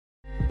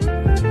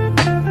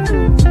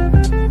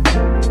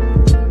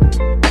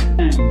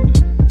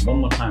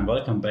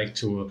welcome back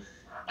to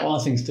All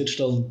Things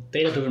Digital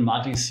Data-Driven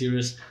Marketing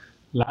series.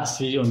 Last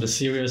video in the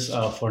series,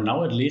 for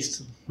now at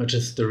least, which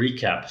is the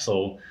recap.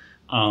 So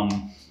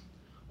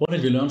what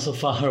did we learn so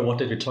far? What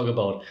did we talk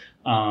about?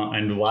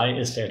 And why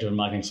is data-driven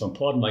marketing so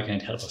important? Why can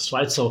it help us,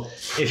 right? So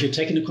if you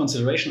take into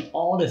consideration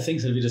all the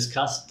things that we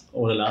discussed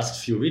over the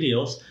last few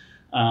videos,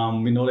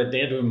 we know that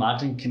data-driven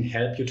marketing can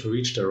help you to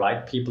reach the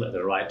right people at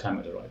the right time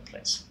at the right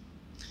place.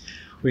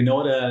 We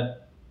know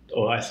that,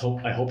 or I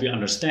hope you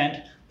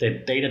understand,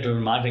 that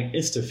data-driven marketing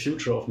is the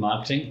future of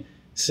marketing,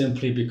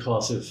 simply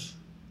because if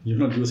you're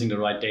not using the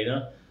right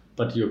data,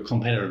 but your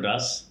competitor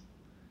does,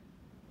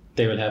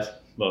 they will have,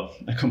 well,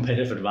 a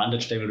competitive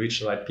advantage. They will reach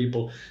the right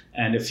people.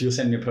 And if you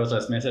send me a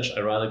personalized message,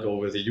 I'd rather go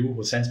with you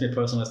who sends me a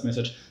personalized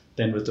message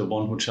than with the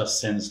one who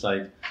just sends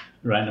like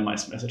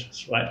randomized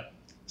messages, right?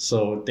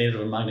 So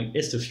data-driven marketing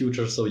is the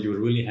future, so you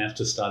really have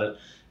to start it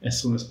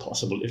as soon as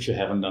possible if you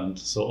haven't done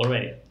so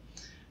already.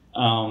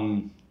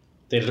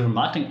 Data-driven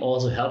marketing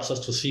also helps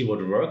us to see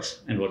what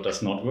works and what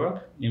does not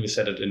work. And we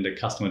said it in the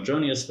customer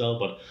journey as well,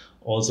 but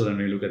also when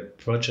we look at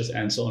purchase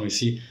and so on, we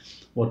see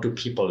what do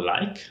people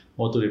like,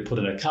 what do they put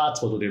in their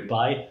carts, what do they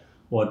buy,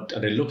 what are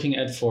they looking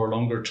at for a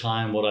longer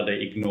time, what are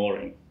they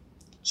ignoring.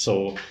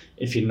 So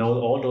if you know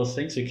all those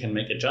things, we can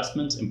make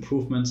adjustments,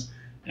 improvements,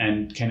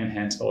 and can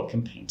enhance our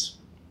campaigns.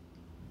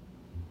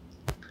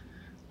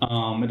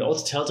 It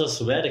also tells us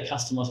where the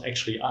customers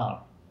actually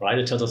are. Right?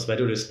 It tells us where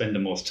do they spend the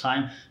most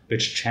time,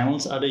 which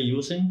channels are they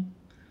using.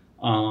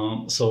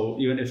 So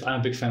even if I'm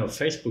a big fan of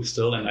Facebook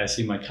still, and I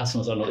see my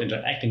customers are not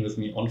interacting with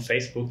me on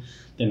Facebook,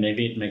 then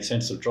maybe it makes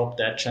sense to drop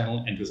that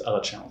channel and use other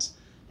channels.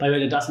 By the way,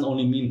 that doesn't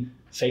only mean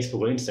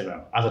Facebook or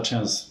Instagram, other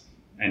channels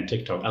and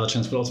TikTok. Other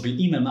channels could also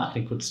be email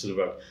marketing, could still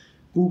work.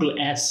 Google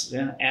Ads,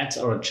 ads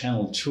are a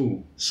channel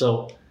too.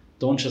 So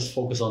don't just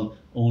focus on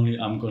only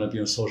I'm going to be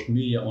on social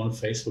media, on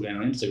Facebook and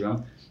on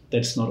Instagram.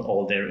 That's not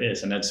all there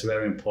is, and that's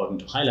very important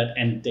to highlight.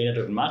 And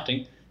data-driven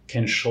marketing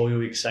can show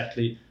you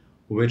exactly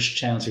which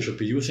channels you should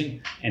be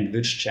using and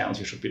which channels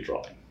you should be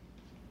dropping.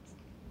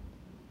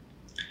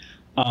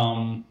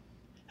 Having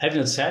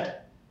that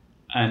said,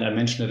 and I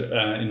mentioned it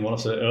in one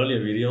of the earlier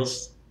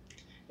videos,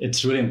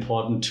 it's really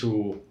important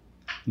to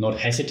not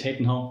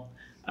hesitate now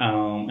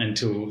and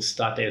to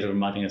start data-driven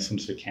marketing as soon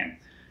as we can.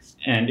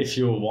 And if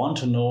you want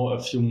to know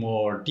a few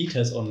more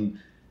details on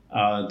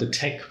the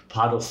tech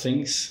part of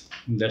things,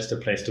 that's the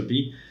place to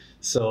be.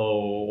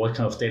 So what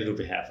kind of data do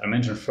we have? I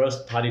mentioned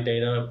first-party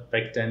data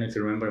back then, if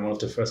you remember in one of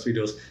the first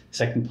videos,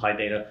 second-party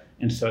data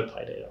and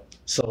third-party data.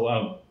 So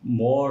a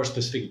more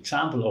specific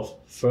example of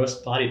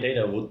first-party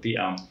data would be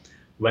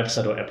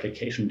website or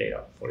application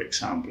data, for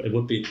example. It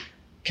would be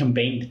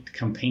campaign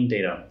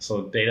data,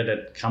 so data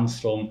that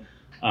comes from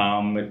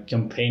a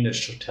campaign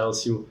that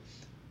tells you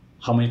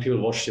how many people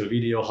watched your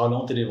video, how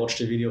long did they watch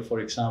the video,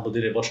 for example.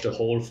 Did they watch the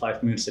whole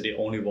 5 minutes? Did they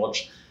only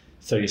watch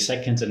 30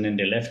 seconds and then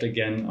they left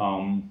again?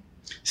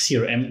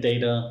 CRM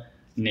data,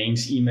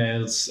 names,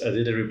 emails,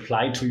 did they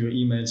reply to your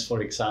emails,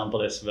 for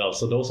example, as well.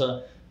 So those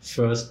are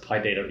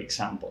first-party data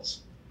examples.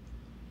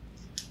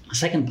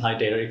 Second-party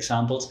data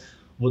examples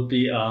would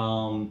be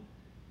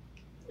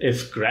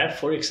if Grab,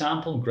 for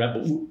example, Grab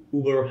or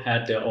Uber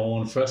had their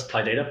own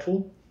first-party data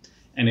pool,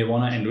 and they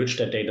want to enrich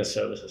their data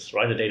services,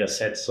 right? The data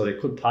sets. So they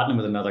could partner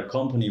with another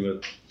company,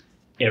 with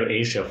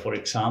AirAsia, for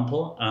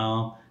example,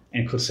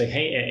 and could say,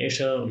 hey,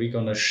 AirAsia, we're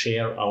going to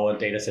share our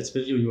data sets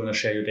with you. You want to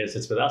share your data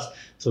sets with us,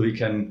 so we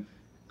can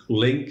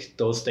link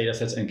those data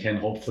sets and can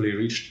hopefully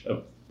reach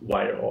a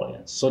wider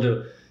audience. So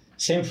the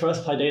same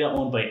first-party data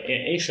owned by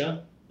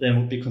AirAsia then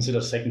would be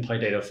considered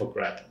second-party data for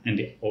Grab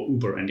or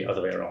Uber and the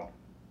other way around.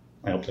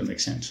 I hope that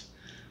makes sense.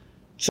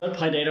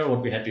 Third-party data,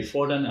 what we had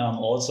before then,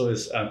 also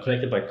is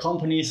collected by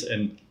companies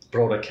in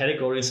broader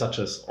categories such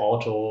as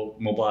auto,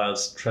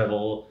 mobiles,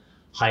 travel,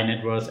 high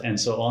net worth, and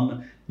so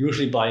on,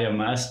 usually by a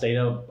mass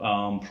data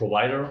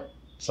provider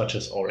such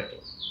as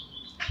Oracle.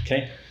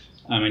 Okay,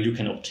 and you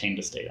can obtain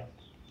this data.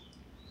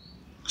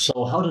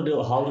 So how do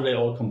they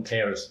all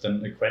compare is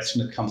then a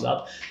question that comes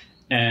up.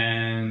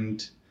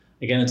 And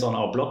again, it's on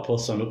our blog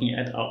post. So I'm looking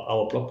at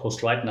our blog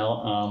post right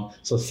now.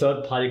 So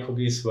third-party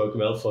cookies work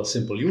well for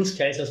simple use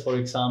cases, for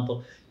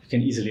example. You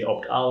can easily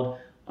opt out.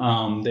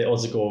 They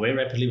also go away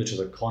rapidly, which is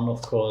a con,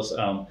 of course.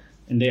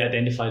 And they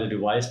identify the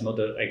device, not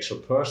the actual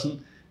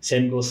person.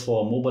 Same goes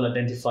for mobile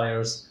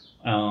identifiers.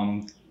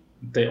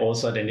 They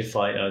also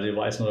identify a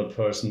device, not a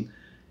person.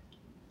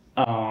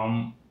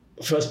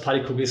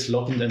 First-party cookies,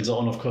 login, and so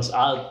on, of course,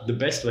 are the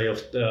best way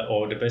of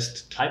or the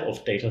best type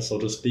of data, so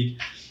to speak,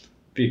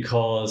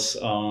 because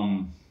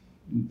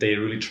they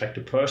really track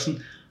the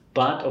person.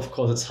 But of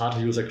course, it's hard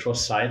to use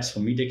across sites for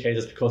media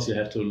cases because you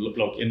have to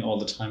log in all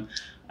the time.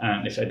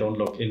 And if I don't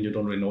log in, you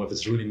don't really know if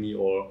it's really me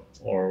or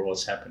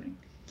what's happening.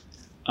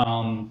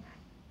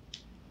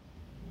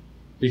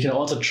 We can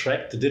also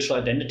track the digital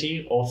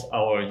identity of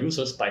our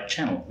users by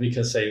channel. We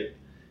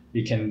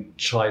can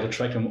try to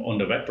track them on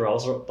the web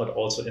browser, but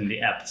also in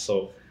the app.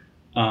 So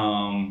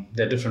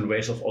There are different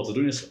ways of also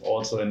doing this.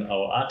 Also in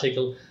our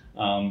article,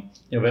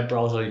 in a web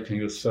browser, you can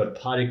use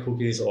third-party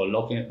cookies or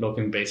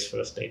login-based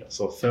first data.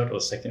 So third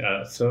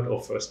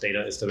or first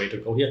data is the way to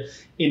go here.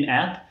 In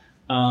app,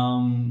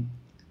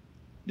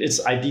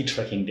 it's ID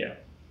tracking there.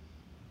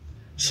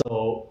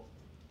 So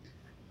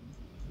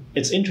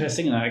it's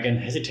interesting, and again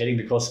hesitating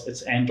because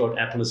it's Android.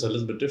 Apple is a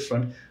little bit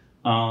different.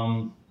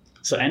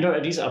 So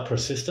Android IDs are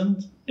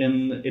persistent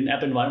in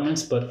app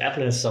environments, but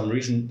Apple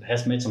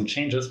has made some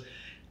changes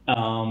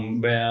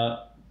where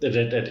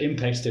that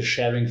impacts the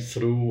sharing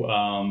through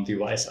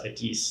device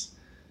IDs.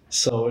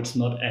 So it's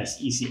not as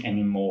easy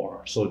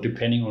anymore. So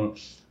depending on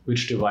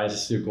which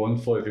devices you're going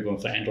for, if you're going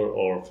for Android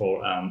or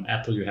for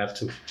Apple, you have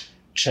to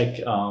check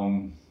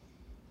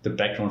the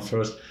background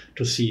first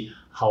to see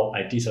how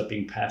IDs are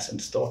being passed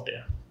and stored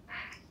there.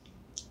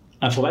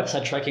 And for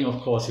website tracking, of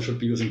course, you should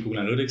be using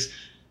Google Analytics.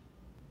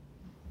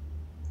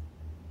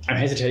 I'm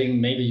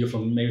hesitating. Maybe you're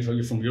from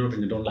Europe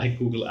and you don't like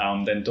Google.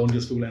 Then don't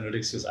use Google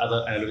Analytics. Use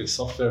other analytics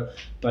software.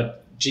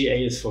 But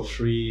GA is for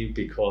free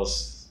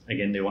because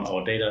again they want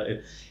our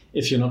data.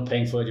 If you're not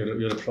paying for it,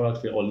 you're the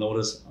product. We all know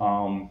this.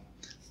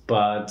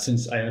 But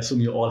since I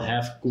assume you all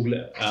have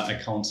Google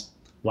accounts,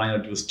 why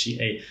not use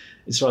GA?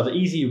 It's rather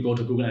easy. You go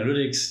to Google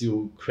Analytics,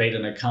 you create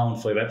an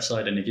account for your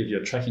website, and they give you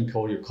a tracking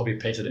code. You copy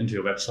paste it into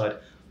your website,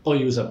 or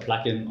use a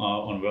plugin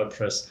on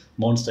WordPress,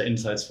 Monster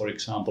Insights, for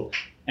example,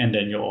 and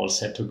then you're all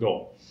set to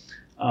go.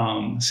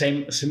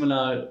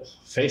 Similar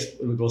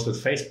goes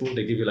with Facebook.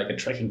 They give you like a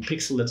tracking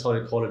pixel, that's how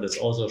they call it. That's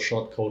also a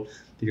short code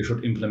that you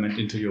should implement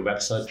into your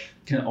website.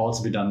 It can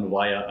also be done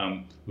via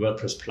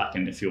WordPress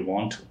plugin if you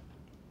want to.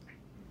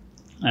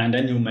 And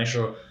then you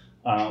measure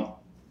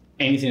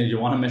anything that you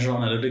want to measure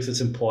on analytics.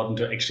 It's important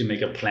to actually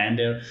make a plan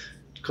there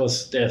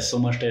because there's so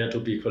much data to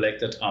be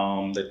collected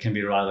that can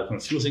be rather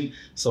confusing.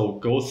 So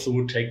go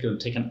through, take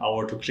an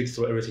hour to click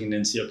through everything and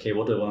then see, okay,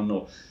 what do I want to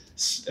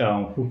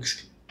know?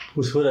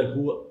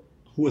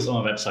 Who is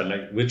on my website,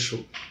 like which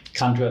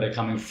country are they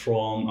coming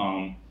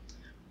from,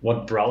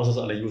 what browsers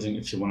are they using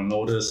if you want to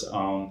know this,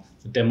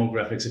 the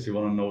demographics if you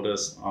want to know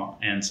this,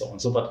 and so on.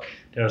 So, but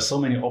there are so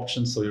many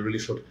options, so you really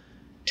should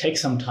take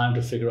some time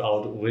to figure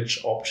out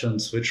which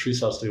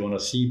results do you want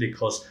to see,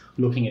 because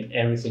looking at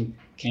everything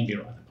can be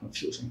rather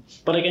confusing.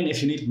 But again,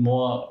 if you need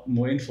more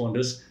info on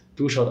this,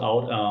 do shout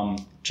out,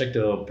 check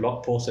the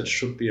blog post, that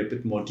should be a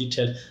bit more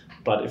detailed.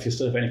 But if you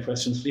still have any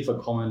questions, leave a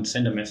comment,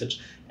 send a message,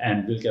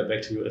 and we'll get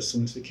back to you as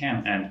soon as we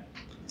can. And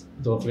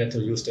don't forget to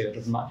use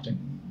data-driven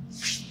marketing.